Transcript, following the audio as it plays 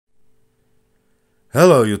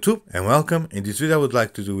Hello YouTube and welcome. In this video I would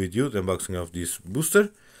like to do with you the unboxing of this booster.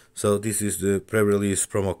 So this is the pre-release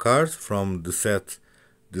promo card from the set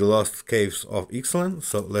The Lost Caves of Ixalan.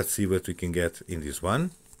 So let's see what we can get in this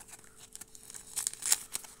one.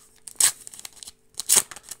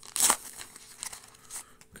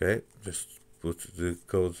 Okay, just put the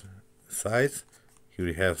code aside. Here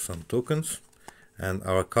we have some tokens and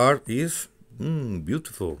our card is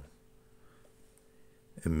beautiful.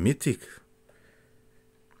 A mythic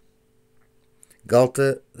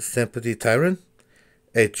Galta Sympathy Tyrant.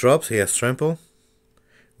 8 drops, he has trample.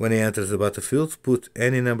 When he enters the battlefield, put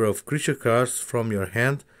any number of creature cards from your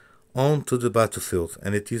hand onto the battlefield.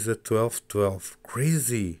 And it is a 12/12.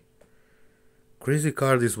 Crazy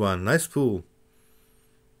card, this one. Nice pool.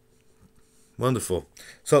 Wonderful.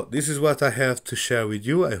 So this is what I have to share with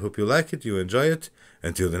you. I hope you like it, you enjoy it.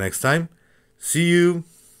 Until the next time, see you.